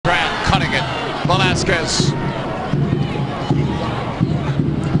Velasquez.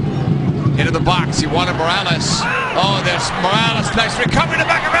 Into the box, he wanted Morales. Oh, there's Morales, nice recovery to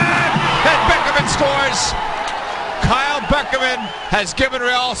Beckerman, and Beckerman scores. Kyle Beckerman has given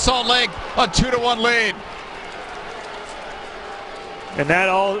Real Salt Lake a 2-1 lead. And that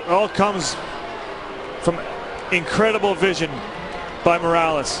all comes from incredible vision by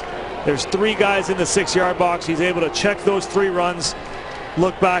Morales. There's 3 guys in the 6-yard box. He's able to check those 3 runs,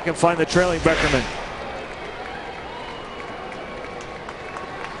 look back and find the trailing Beckerman.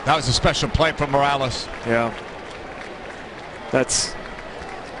 That was a special play from Morales. Yeah. That's,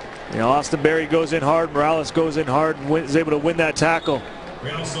 Austin Berry goes in hard, Morales goes in hard and is able to win that tackle.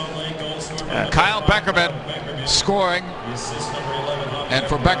 Kyle Beckerman scoring, and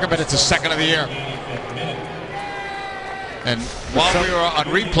for Beckerman it's his 2nd of the year. And while we were on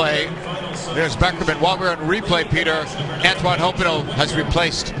replay, there's Beckerman. While we were on replay, Peter, Antoine Hopino has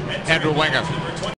replaced Andrew Wenger.